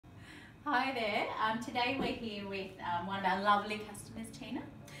Hi there. Today we're here with one of our lovely customers, Tina.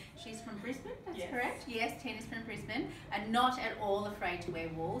 She's from Brisbane, that's correct? Yes, Tina's from Brisbane and not at all afraid to wear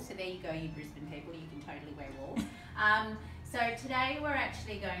wool. So there you go, you Brisbane people, you can totally wear wool. So today we're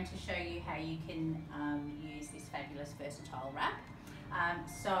actually going to show you how you can use this fabulous versatile wrap.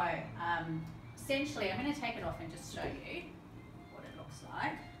 Essentially I'm going to take it off and just show you what it looks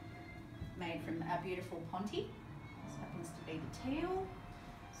like. Made from a beautiful ponte. This happens to be the teal.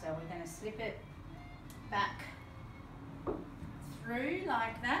 So we're going to slip it back through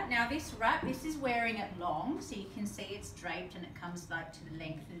like that. Now this wrap, this is wearing it long, so you can see it's draped and it comes like to the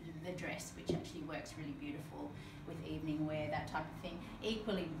length of the dress, which actually works really beautiful with evening wear, that type of thing.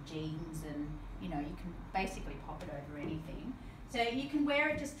 Equally with jeans, and you know, you can basically pop it over anything. So you can wear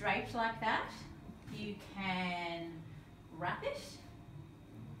it just draped like that. You can wrap it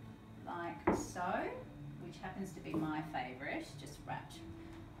like so, which happens to be my favourite, just wrapped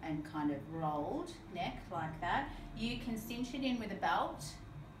and kind of rolled neck like that. You can cinch it in with a belt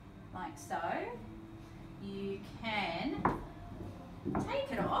like so. You can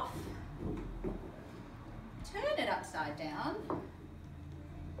take it off, turn it upside down,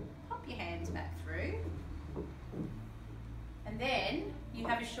 pop your hands back through, and then you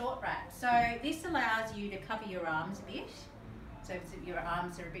have a short wrap. So this allows you to cover your arms a bit. So if your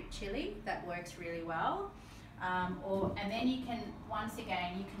arms are a bit chilly, that works really well. And then you can, once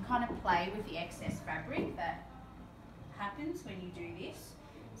again, you can kind of play with the excess fabric that happens when you do this.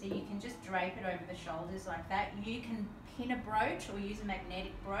 So you can just drape it over the shoulders like that. You can pin a brooch or use a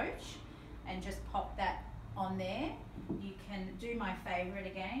magnetic brooch and just pop that on there. You can do my favourite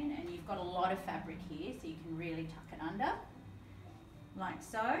again, and you've got a lot of fabric here, so you can really tuck it under, like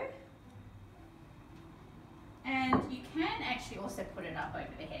so. And you can actually also put it up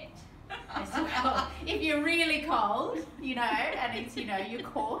over the head as well. If you're really cold, you know, and it's, you know, you're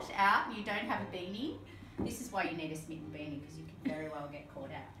caught out and you don't have a beanie. This is why you need a smitten beanie, because you can very well get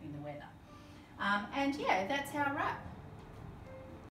caught out in the weather. And yeah, that's our wrap.